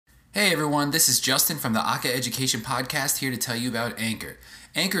Hey everyone, this is Justin from the Aka Education Podcast here to tell you about Anchor.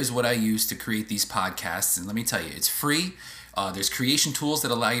 Anchor is what I use to create these podcasts, and let me tell you, it's free. There's creation tools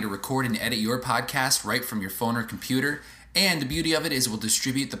that allow you to record and edit your podcast right from your phone or computer. And the beauty of it is it will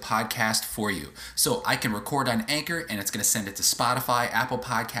distribute the podcast for you. So I can record on Anchor and it's going to send it to Spotify, Apple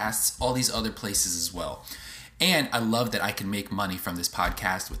Podcasts, all these other places as well. And I love that I can make money from this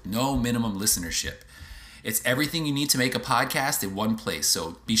podcast with no minimum listenership. It's everything you need to make a podcast in one place.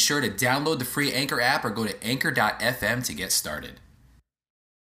 So be sure to download the free Anchor app or go to anchor.fm to get started.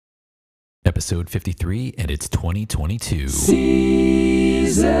 Episode 53, and it's 2022.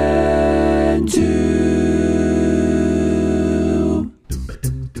 Season 2.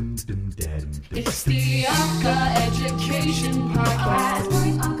 It's the Aka Education Podcast.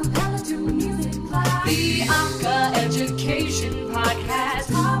 Bring acapella to music class. The Aka Education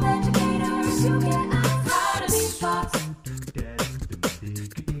Podcast. All educators who get outside of these spots.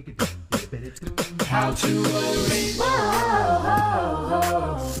 How to relate. Aka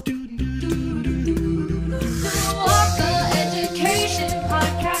Education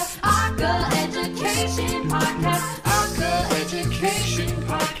Podcast. Aka Education Podcast. Aka Education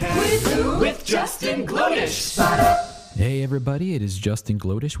Podcast. With Justin Glodish. Hey everybody, it is Justin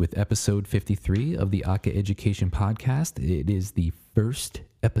Glodish with episode 53 of the Aka Education Podcast. It is the first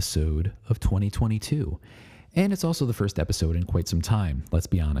episode of 2022. And it's also the first episode in quite some time, let's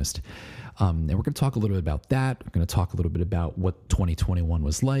be honest. And we're going to talk a little bit about that. We're going to talk a little bit about what 2021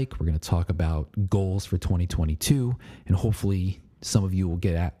 was like. We're going to talk about goals for 2022. And hopefully some of you will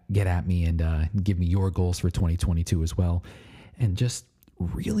get at me and give me your goals for 2022 as well. And just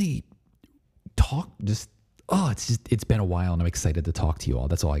really talk, it's been a while and I'm excited to talk to you all.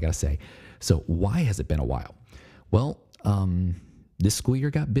 That's all I got to say. So why has it been a while? Well, this school year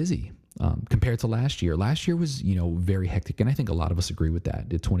got busy. Compared to last year. Last year was, very hectic. And I think a lot of us agree with that.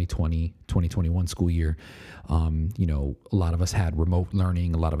 The 2020, 2021 school year, a lot of us had remote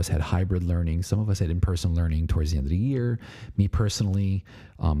learning. A lot of us had hybrid learning. Some of us had in-person learning towards the end of the year. Me personally,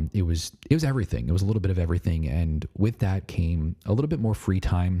 it was everything. It was a little bit of everything. And with that came a little bit more free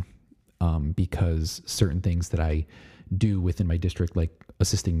time because certain things that I do within my district, like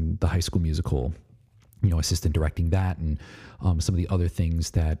assisting the High School Musical, assistant directing that and some of the other things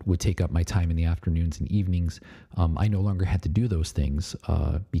that would take up my time in the afternoons and evenings. I no longer had to do those things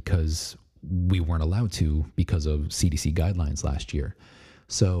because we weren't allowed to because of CDC guidelines last year.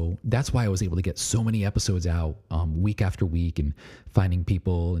 So that's why I was able to get so many episodes out week after week and finding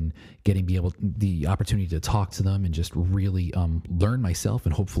people and getting the opportunity to talk to them and just really learn myself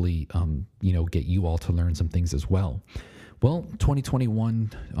and hopefully, get you all to learn some things as well. Well, 2021,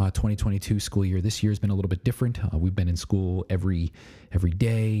 2022 school year, this year has been a little bit different. We've been in school every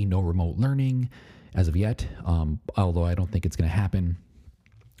day, no remote learning as of yet, although I don't think it's going to happen.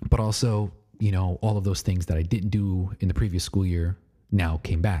 But also, all of those things that I didn't do in the previous school year now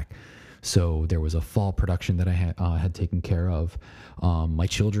came back. So there was a fall production that I had taken care of. My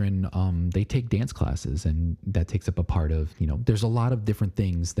children, they take dance classes, and that takes up a part of, there's a lot of different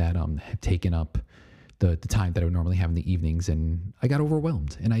things that have taken up the time that I would normally have in the evenings, and I got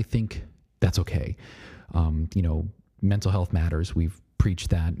overwhelmed, and I think that's okay. Mental health matters. We've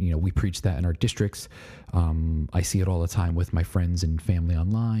preached that, we preach that in our districts. I see it all the time with my friends and family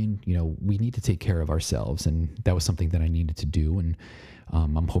online. We need to take care of ourselves, and that was something that I needed to do. And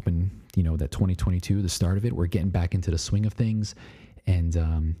I'm hoping, that 2022, the start of it, we're getting back into the swing of things. And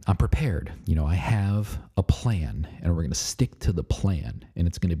I'm prepared. I have a plan, and we're going to stick to the plan, and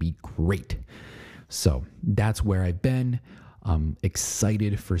it's going to be great. So that's where I've been. I'm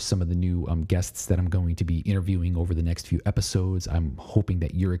excited for some of the new guests that I'm going to be interviewing over the next few episodes. I'm hoping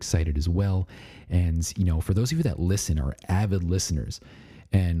that you're excited as well. And, for those of you that listen, are avid listeners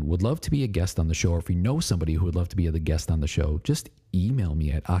and would love to be a guest on the show, or if you know somebody who would love to be a guest on the show, just email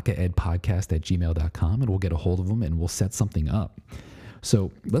me at akaedpodcast@gmail.com and we'll get a hold of them and we'll set something up.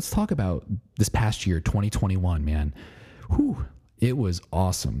 So let's talk about this past year, 2021, man. Whew. It was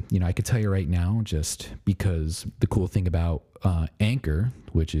awesome. I could tell you right now, just because the cool thing about Anchor,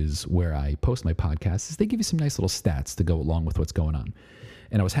 which is where I post my podcast, is they give you some nice little stats to go along with what's going on.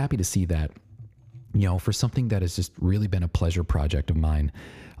 And I was happy to see that, for something that has just really been a pleasure project of mine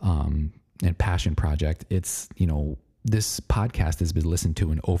and passion project, it's, this podcast has been listened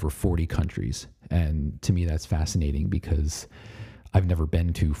to in over 40 countries. And to me, that's fascinating because I've never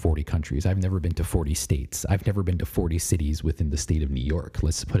been to 40 countries. I've never been to 40 states. I've never been to 40 cities within the state of New York.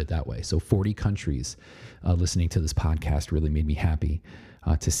 Let's put it that way. So 40 countries listening to this podcast really made me happy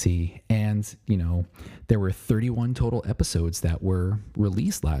to see. And, there were 31 total episodes that were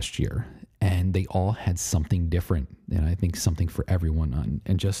released last year. And and they all had something different, and I think something for everyone on.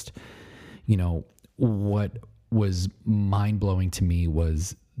 And just, what was mind-blowing to me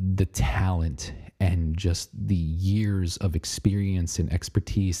was the talent and just the years of experience and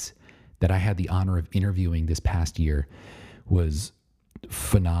expertise that I had the honor of interviewing this past year was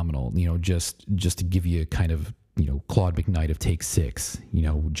phenomenal. Just to give you a kind of, Claude McKnight of Take Six,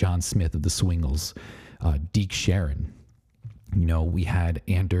 John Smith of the Swingles, Deke Sharon. We had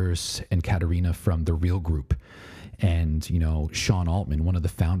Anders and Katarina from The Real Group, and, Sean Altman, one of the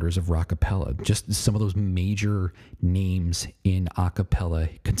founders of Rockapella. Just some of those major names in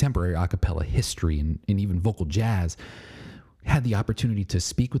contemporary acapella history and even vocal jazz. Had the opportunity to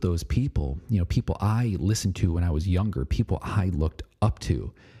speak with those people, people I listened to when I was younger, people I looked up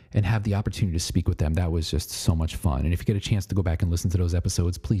to, and have the opportunity to speak with them. That was just so much fun. And if you get a chance to go back and listen to those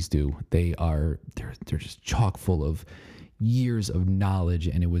episodes, please do. They're just chock full of years of knowledge,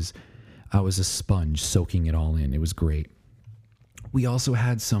 and I was a sponge soaking it all in. It was great. We also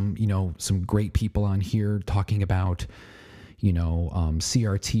had some great people on here talking about,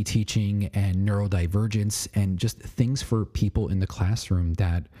 CRT teaching and neurodivergence and just things for people in the classroom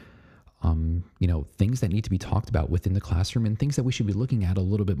that, things that need to be talked about within the classroom and things that we should be looking at a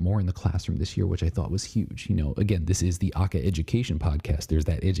little bit more in the classroom this year, which I thought was huge. Again, this is the ACA Education Podcast. There's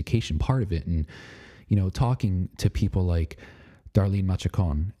that education part of it. And, talking to people like Darlene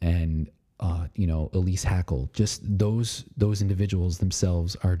Machacon and, Elise Hackle, just those individuals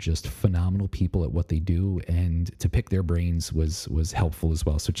themselves are just phenomenal people at what they do, and to pick their brains was helpful as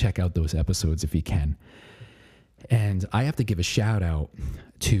well. So check out those episodes if you can. And I have to give a shout out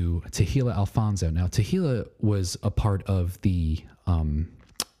to Tehila Alfonso. Now, Tehila was a part of the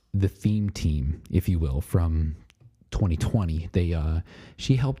theme team, if you will, from 2020.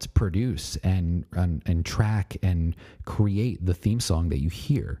 She helped produce and track and create the theme song that you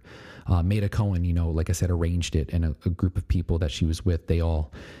hear. Maida Cohen, like I said, arranged it, and a group of people that she was with, they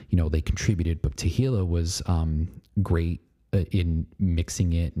all, they contributed. But Tehila was great in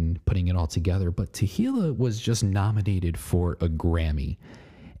mixing it and putting it all together. But Tehila was just nominated for a Grammy,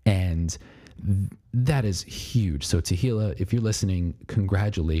 and that is huge. So Tehila, if you're listening,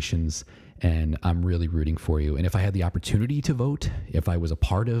 congratulations. And I'm really rooting for you. And if I had the opportunity to vote, if I was a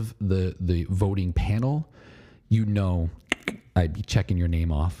part of the voting panel, I'd be checking your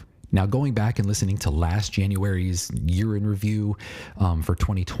name off. Now, going back and listening to last January's year in review for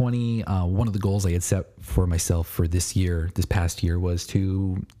 2020, one of the goals I had set for myself for this past year, was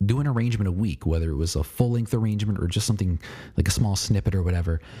to do an arrangement a week, whether it was a full-length arrangement or just something like a small snippet or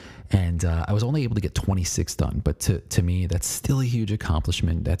whatever. And I was only able to get 26 done, but to me, that's still a huge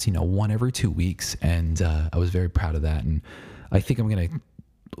accomplishment. That's, one every 2 weeks, and I was very proud of that. And I think I'm going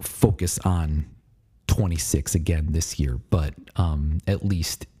to focus on 26 again this year, but at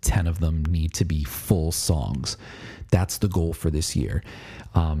least 10 of them need to be full songs. That's the goal for this year.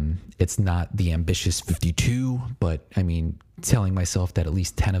 It's not the ambitious 52, but I mean, telling myself that at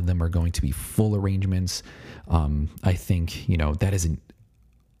least 10 of them are going to be full arrangements. I think, that isn't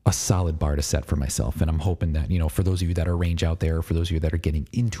a solid bar to set for myself. And I'm hoping that, for those of you that arrange out there, for those of you that are getting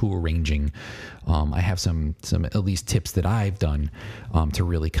into arranging, I have some at least tips that I've done to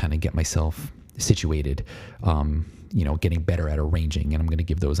really kind of get myself situated, getting better at arranging, and I'm going to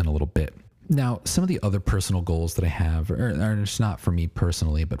give those in a little bit. Now, some of the other personal goals that I have are just not for me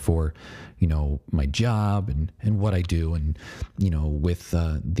personally, but for, my job and what I do. And, with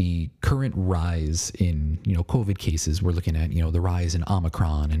the current rise in, COVID cases, we're looking at, the rise in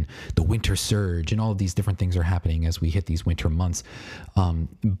Omicron and the winter surge, and all of these different things are happening as we hit these winter months.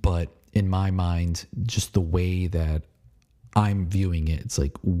 But in my mind, just the way that I'm viewing it, it's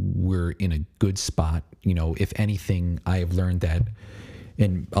like we're in a good spot. If anything, I have learned that,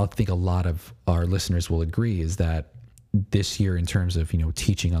 and I think a lot of our listeners will agree, is that this year, in terms of,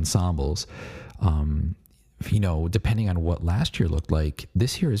 teaching ensembles, depending on what last year looked like,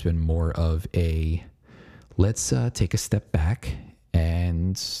 this year has been more of a, let's take a step back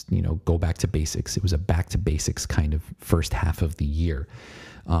and, go back to basics. It was a back to basics kind of first half of the year.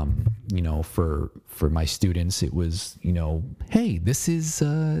 For my students, it was, hey, this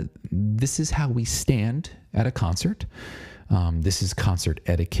is how we stand at a concert. This is concert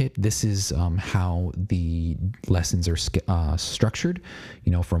etiquette. This is how the lessons are structured,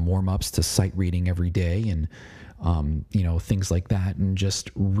 from warm-ups to sight reading every day, and, things like that, and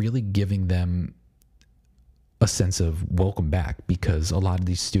just really giving them a sense of welcome back, because a lot of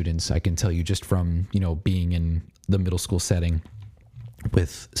these students, I can tell you just from, being in the middle school setting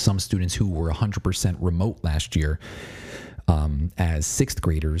with some students who were 100% remote last year, as sixth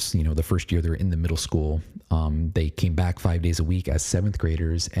graders, the first year they're in the middle school. They came back 5 days a week as seventh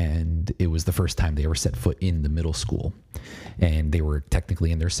graders, and it was the first time they ever set foot in the middle school. And they were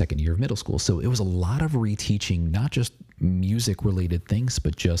technically in their second year of middle school. So it was a lot of reteaching, not just music related things,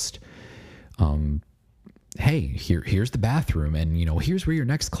 but just, hey, here's the bathroom, and here's where your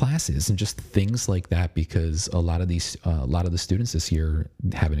next class is, and just things like that, because a lot of the students this year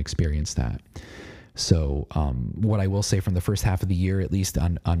haven't experienced that. So what I will say from the first half of the year, at least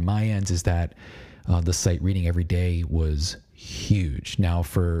on my end, is that the sight reading every day was huge. Now,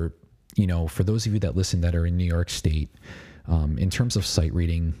 for those of you that listen that are in New York State, in terms of sight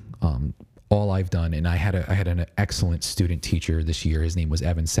reading, all I've done, and I had an excellent student teacher this year. His name was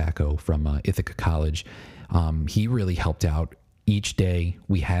Evan Sacco from Ithaca College. He really helped out. Each day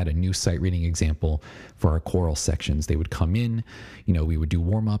we had a new sight reading example for our choral sections. They would come in, we would do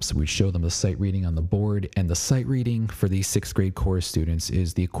warm-ups, we'd show them the sight reading on the board, and the sight reading for these sixth grade chorus students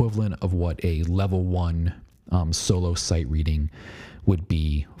is the equivalent of what a level 1 solo sight reading would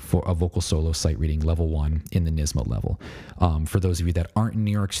be for a vocal solo sight reading, level 1 in the NYSSMA level. For those of you that aren't in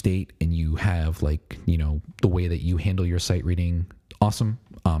New York State and you have the way that you handle your sight reading, awesome.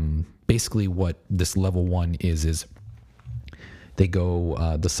 Basically what this level 1 is they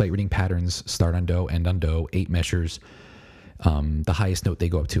go, the sight reading patterns start on do, end on do, 8 measures. The highest note they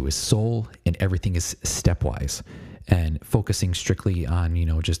go up to is sol, and everything is stepwise, and focusing strictly on,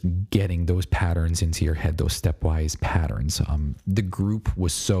 just getting those patterns into your head, those stepwise patterns. The group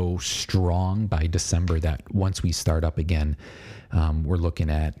was so strong by December that once we start up again, we're looking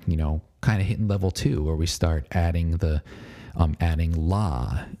at, kind of hitting level 2, where we start adding adding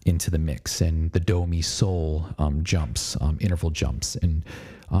la into the mix, and the do, mi, sol jumps, interval jumps. And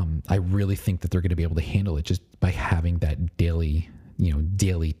I really think that they're going to be able to handle it just by having that daily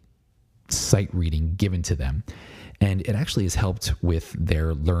sight reading given to them. And it actually has helped with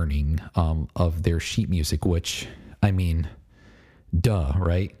their learning of their sheet music, which, I mean, duh,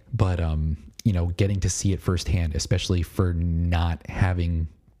 right? But, getting to see it firsthand, especially for not having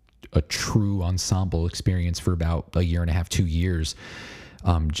a true ensemble experience for about a year and a half, 2 years,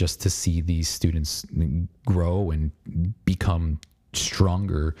 just to see these students grow and become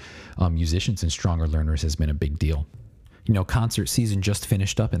stronger musicians and stronger learners has been a big deal. Concert season just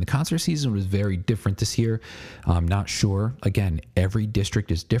finished up, and the concert season was very different this year. I'm not sure. Again, every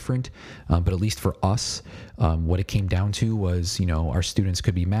district is different, but at least for us, what it came down to was, our students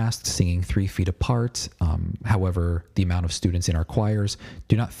could be masked, singing 3 feet apart. However, the amount of students in our choirs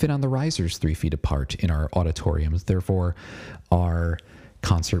do not fit on the risers 3 feet apart in our auditoriums. Therefore, our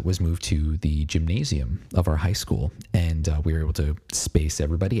concert was moved to the gymnasium of our high school, and we were able to space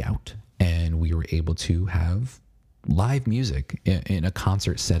everybody out, and we were able to have live music in a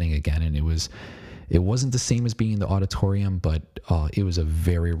concert setting again. And it wasn't the same as being in the auditorium, but it was a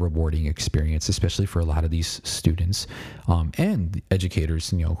very rewarding experience, especially for a lot of these students and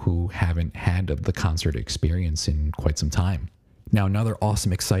educators, who haven't had the concert experience in quite some time. Now, another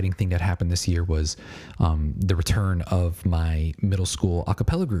awesome, exciting thing that happened this year was the return of my middle school a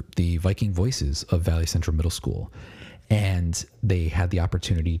cappella group, the Viking Voices of Valley Central Middle School. And they had the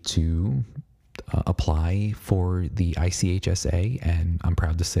opportunity to apply for the ICHSA, and I'm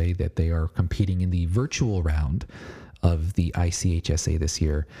proud to say that they are competing in the virtual round of the ICHSA this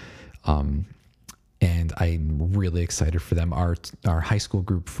year. And I'm really excited for them. Our high school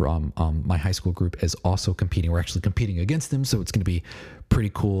group from my high school group is also competing. We're actually competing against them, so it's going to be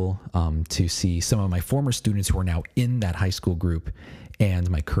pretty cool to see some of my former students who are now in that high school group and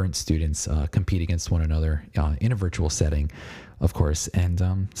my current students compete against one another in a virtual setting, of course,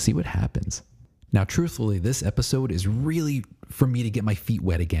 and see what happens. Now, truthfully, this episode is really for me to get my feet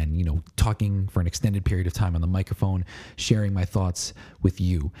wet again, talking for an extended period of time on the microphone, sharing my thoughts with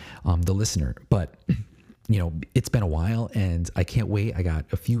you, the listener. But, it's been a while, and I can't wait. I got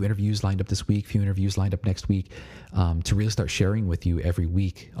a few interviews lined up this week, few interviews lined up next week, to really start sharing with you every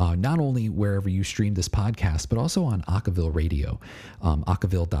week, not only wherever you stream this podcast, but also on Acaville Radio,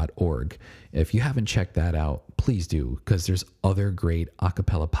 acaville.org. If you haven't checked that out, please do, because there's other great a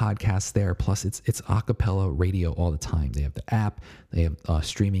cappella podcasts there. Plus, it's a cappella radio all the time. They have the app, they have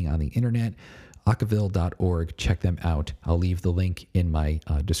streaming on the internet. Acaville.org. Check them out. I'll leave the link in my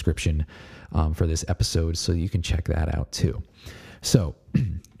description for this episode so you can check that out too. So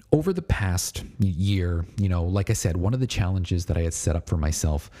over the past year, like I said, one of the challenges that I had set up for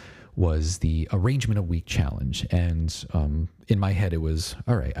myself was the arrangement a week challenge. And in my head, it was,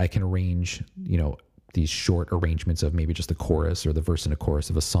 all right, I can arrange, these short arrangements of maybe just a chorus or the verse and a chorus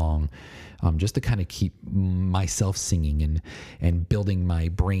of a song, just to kind of keep myself singing and building my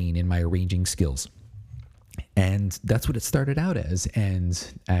brain and my arranging skills. And that's what it started out as. And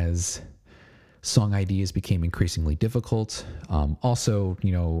as song ideas became increasingly difficult, also,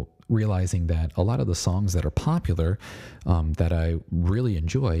 realizing that a lot of the songs that are popular, that I really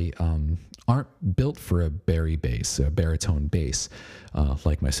enjoy, aren't built for a baritone bass,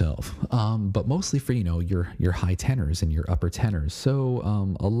 like myself, but mostly for, your high tenors and your upper tenors. So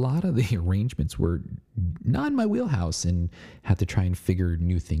a lot of the arrangements were not in my wheelhouse, and had to try and figure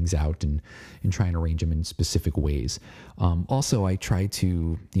new things out and try and arrange them in specific ways. Also, I tried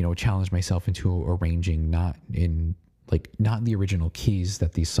to, challenge myself into arranging not in the original keys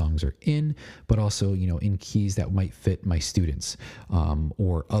that these songs are in, but also, in keys that might fit my students,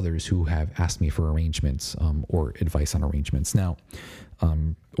 or others who have asked me for arrangements, or advice on arrangements. Now,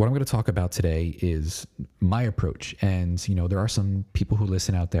 what I'm going to talk about today is my approach. And, there are some people who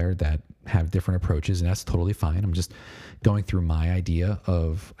listen out there that have different approaches, and that's totally fine. I'm just going through my idea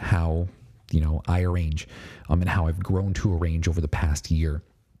of how, I arrange, and how I've grown to arrange over the past year.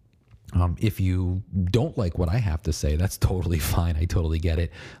 If you don't like what I have to say, that's totally fine. I totally get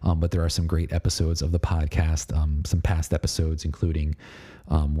it. But there are some great episodes of the podcast, some past episodes, including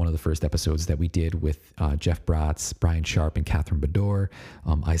one of the first episodes that we did with Jeff Bratz, Brian Sharp, and Catherine Bador.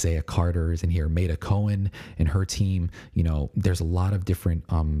 Isaiah Carter is in here, Maida Cohen and her team. There's a lot of different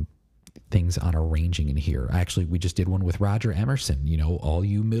things on arranging in here. Actually, we just did one with Roger Emerson. All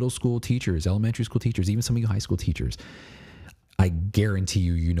you middle school teachers, elementary school teachers, even some of you high school teachers. I guarantee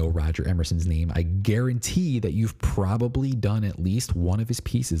you know Roger Emerson's name. I guarantee that you've probably done at least one of his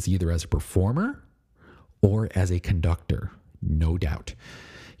pieces, either as a performer or as a conductor, no doubt.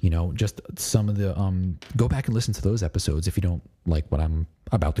 Just some of the, go back and listen to those episodes if you don't like what I'm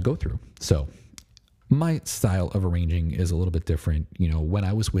about to go through. So my style of arranging is a little bit different. When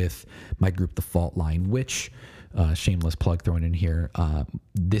I was with my group, The Fault Line, which, shameless plug thrown in here,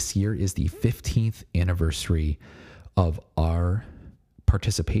 this year is the 15th anniversary of our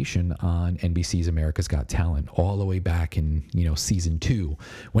participation on NBC's America's Got Talent, all the way back in, season 2,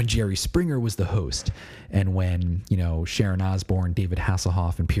 when Jerry Springer was the host, and when, Sharon Osbourne, David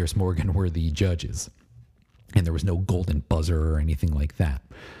Hasselhoff, and Pierce Morgan were the judges, and there was no golden buzzer or anything like that.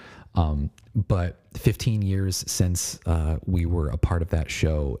 But 15 years since we were a part of that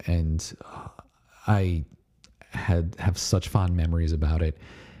show, and I have such fond memories about it,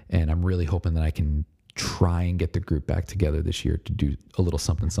 and I'm really hoping that I can try and get the group back together this year to do a little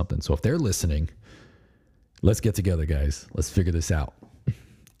something. So if they're listening, let's get together, guys. Let's figure this out.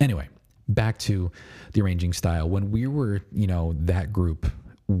 Anyway, back to the arranging style. When we were, that group,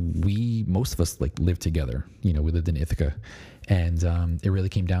 most of us lived together. We lived in Ithaca, and it really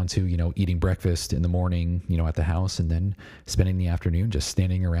came down to, eating breakfast in the morning, at the house, and then spending the afternoon just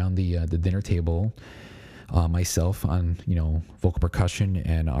standing around the dinner table. Myself on, vocal percussion,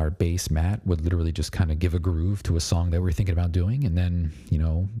 and our bass, Matt, would literally just kind of give a groove to a song that we were thinking about doing. And then,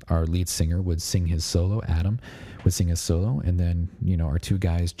 our lead singer would sing his solo, Adam would sing his solo. And then, our two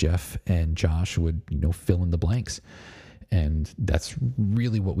guys, Jeff and Josh, would, fill in the blanks. And that's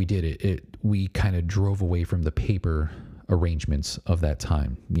really what we did. We kind of drove away from the paper arrangements of that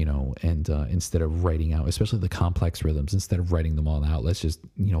time, and instead of writing out, especially the complex rhythms, instead of writing them all out, let's just,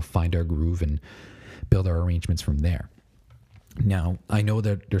 find our groove and build our arrangements from there. Now, I know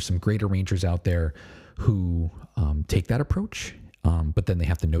that there's some great arrangers out there who take that approach, but then they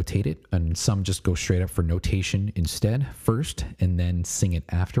have to notate it, and some just go straight up for notation instead first and then sing it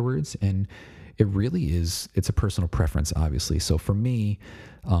afterwards. And it really is, it's a personal preference, obviously. So for me,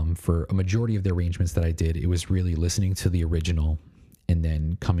 for a majority of the arrangements that I did, it was really listening to the original and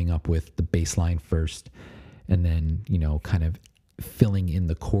then coming up with the bass line first, and then, kind of filling in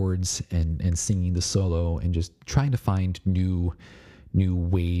the chords and singing the solo, and just trying to find new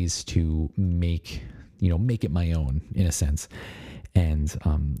ways to make it my own, in a sense. And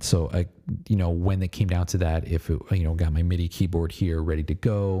so I, when it came down to that, if it, got my MIDI keyboard here ready to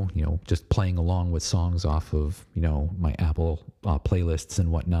go, just playing along with songs off of, my Apple playlists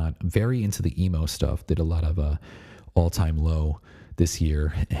and whatnot. Very into the emo stuff. Did a lot of All Time Low this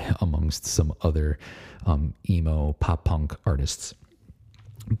year, amongst some other emo pop punk artists.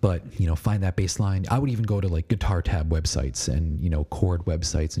 But, find that bass line. I would even go to guitar tab websites and, chord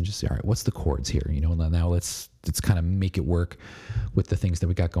websites, and just say, all right, what's the chords here? Now let's kind of make it work with the things that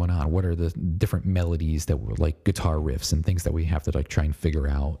we got going on. What are the different melodies that were guitar riffs and things that we have to try and figure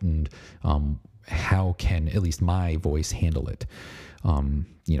out, and how can at least my voice handle it,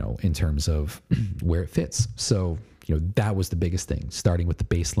 in terms of where it fits. So, that was the biggest thing, starting with the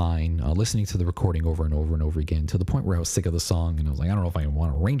bass line, listening to the recording over and over and over again, to the point where I was sick of the song, and I was like, I don't know if I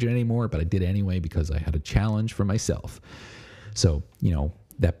want to arrange it anymore, but I did it anyway because I had a challenge for myself. So,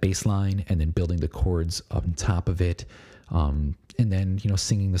 that bass line and then building the chords on top of it. And then,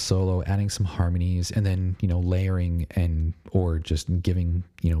 singing the solo, adding some harmonies, and then, layering or just giving,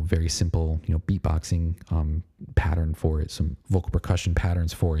 very simple, beatboxing pattern for it, some vocal percussion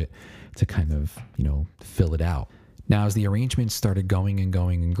patterns for it to kind of, fill it out. Now, as the arrangements started going and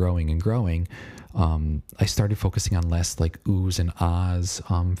going and growing and growing, I started focusing on less like oohs and ahs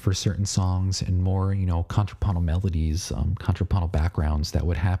for certain songs and more, contrapuntal melodies, contrapuntal backgrounds that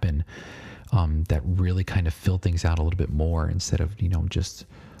would happen that really kind of fill things out a little bit more instead of, just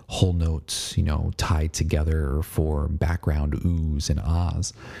whole notes, tied together for background oohs and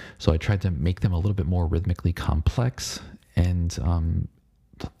ahs. So I tried to make them a little bit more rhythmically complex. And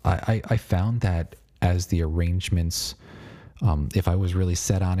I found that as the arrangements, if I was really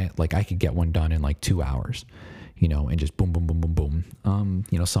set on it, like I could get one done in like 2 hours, and just boom, boom, boom, boom,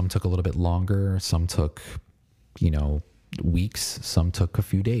 boom. Some took a little bit longer, some took, weeks, some took a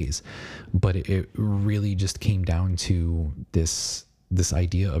few days, but it really just came down to this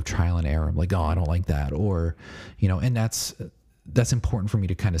idea of trial and error. I'm like, oh, I don't like that. Or, and that's important for me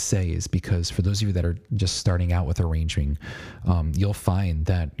to kind of say, is because for those of you that are just starting out with arranging, you'll find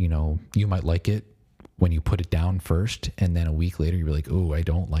that, you might like it when you put it down first, and then a week later you're like, oh, I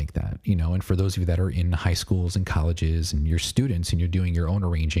don't like that, and for those of you that are in high schools and colleges and you're students and you're doing your own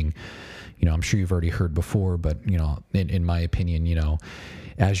arranging, I'm sure you've already heard before, but, in my opinion,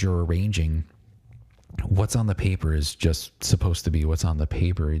 as you're arranging, what's on the paper is just supposed to be what's on the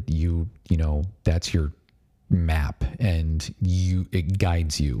paper. That's your map, and it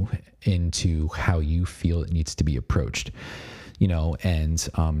guides you into how you feel it needs to be approached,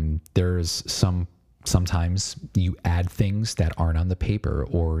 and there's sometimes you add things that aren't on the paper,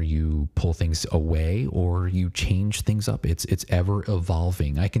 or you pull things away, or you change things up. It's ever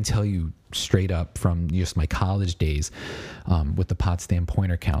evolving. I can tell you straight up from just my college days, with the Potsdam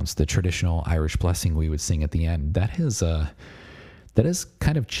pointer counts, the traditional Irish blessing we would sing at the end, that has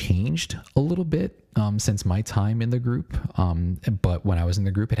kind of changed a little bit since my time in the group. But when I was in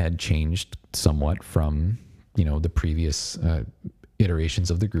the group, it had changed somewhat from, the previous iterations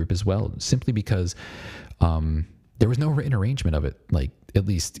of the group as well, simply because there was no written arrangement of it, like at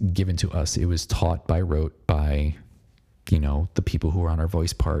least given to us. It was taught by rote by the people who were on our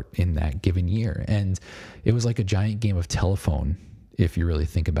voice part in that given year, and it was like a giant game of telephone if you really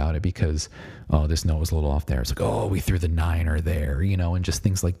think about it, because this note was a little off there, it's like, oh, we threw the niner there, and just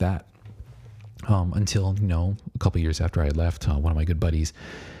things like that, until a couple years after I had left, one of my good buddies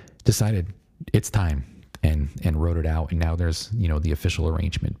decided it's time and wrote it out, and now there's the official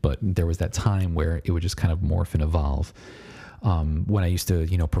arrangement. But there was that time where it would just kind of morph and evolve. When I used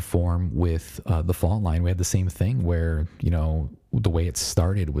to perform with the Fault Line, we had the same thing where the way it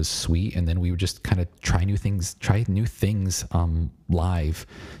started was sweet, and then we would just kind of try new things live,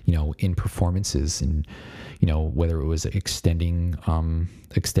 in performances, and whether it was extending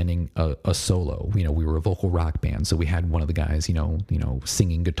a solo. We were a vocal rock band, so we had one of the guys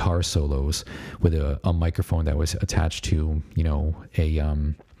singing guitar solos with a microphone that was attached to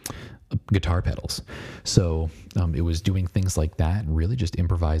guitar pedals. So it was doing things like that, and really just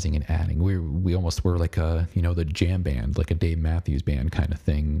improvising and adding. We almost were like the jam band, like a Dave Matthews Band kind of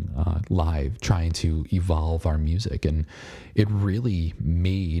thing, live, trying to evolve our music. And it really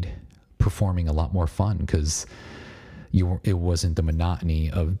made performing a lot more fun, because it wasn't the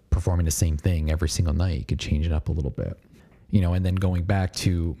monotony of performing the same thing every single night. You could change it up a little bit, and then going back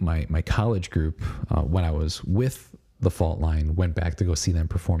to my college group, when I was with the Fault Line, went back to go see them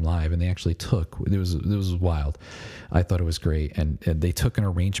perform live, and they actually it was wild. I thought it was great, and they took an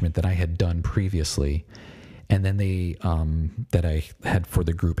arrangement that I had done previously, and then they that I had for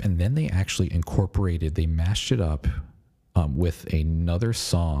the group, and then they actually they mashed it up with another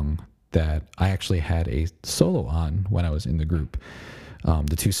song that I actually had a solo on when I was in the group.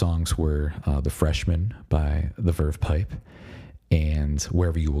 The two songs were The Freshman by the Verve Pipe and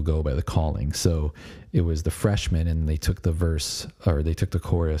Wherever You Will Go by The Calling. So it was The Freshman, and they took the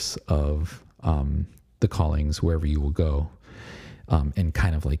chorus of The Calling's Wherever You Will Go, and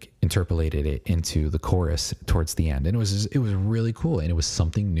kind of like interpolated it into the chorus towards the end. And it was really cool, and it was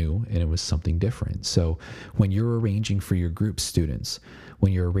something new, and it was something different. So when you're arranging for your group students,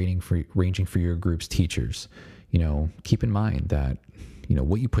 when you're arranging for your group's teachers, keep in mind that,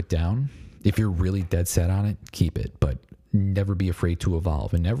 what you put down, if you're really dead set on it, keep it, but never be afraid to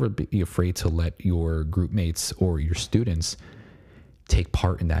evolve, and never be afraid to let your group mates or your students take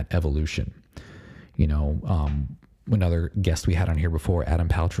part in that evolution. Another guest we had on here before, Adam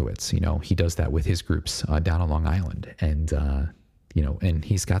Paltrowitz, he does that with his groups down on Long Island. And and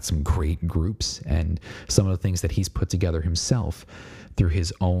he's got some great groups, and some of the things that he's put together himself through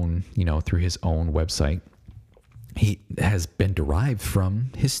his own website, he has been derived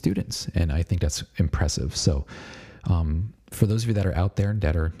from his students. And I think that's impressive. So, for those of you that are out there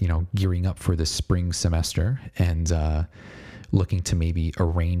that are, gearing up for the spring semester and, looking to maybe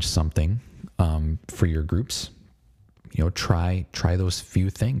arrange something, for your groups, try those few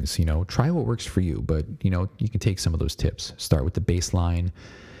things, try what works for you, but, you can take some of those tips, start with the baseline,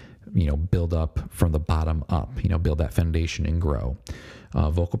 build up from the bottom up, build that foundation and grow.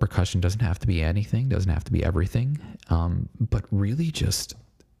 Vocal percussion doesn't have to be anything, doesn't have to be everything, but really just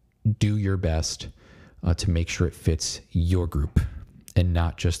do your best to make sure it fits your group and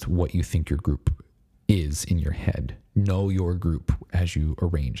not just what you think your group is in your head. Know your group as you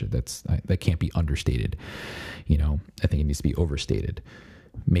arrange it. That can't be understated. I think it needs to be overstated.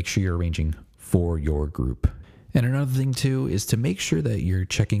 Make sure you're arranging for your group. And another thing too is to make sure that you're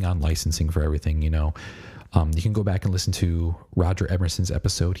checking on licensing for everything. You can go back and listen to Roger Emerson's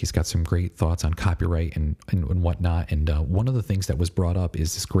episode. He's got some great thoughts on copyright and whatnot. And one of the things that was brought up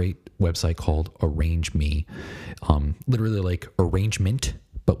is this great website called Arrange Me, literally like arrangement,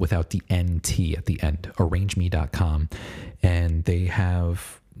 but without the NT at the end, arrangeme.com. And they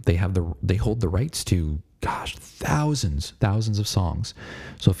hold the rights to, thousands of songs.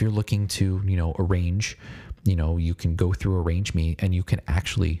 So if you're looking to, arrange, you can go through Arrange Me and you can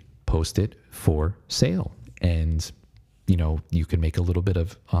actually post it for sale. And, you can make a little bit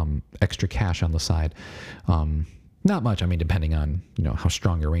of extra cash on the side. Not much, depending on, how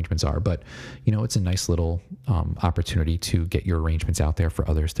strong your arrangements are, but, it's a nice little opportunity to get your arrangements out there for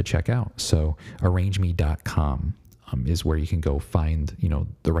others to check out. So arrangeme.com is where you can go find,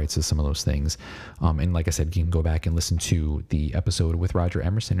 the rights to some of those things. And like I said, you can go back and listen to the episode with Roger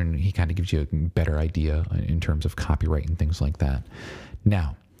Emerson, and he kind of gives you a better idea in terms of copyright and things like that.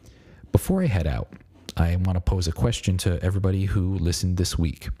 Now, before I head out, I want to pose a question to everybody who listened this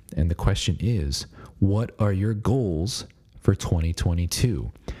week. And the question is, what are your goals for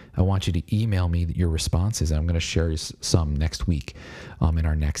 2022? I want you to email me your responses, and I'm going to share some next week in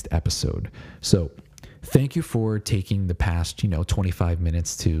our next episode. So thank you for taking the past, 25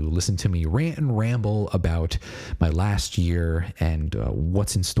 minutes to listen to me rant and ramble about my last year and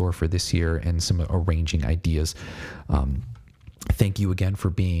what's in store for this year and some arranging ideas. Thank you again for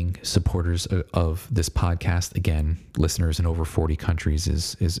being supporters of this podcast. Again, listeners in over 40 countries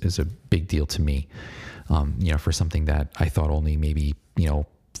is a big deal to me. For something that I thought only maybe,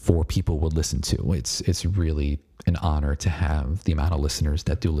 4 people would listen to. It's really an honor to have the amount of listeners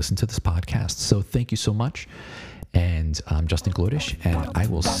that do listen to this podcast. So thank you so much. And I'm Justin Glodish, and I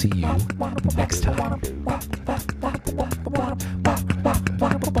will see you next time.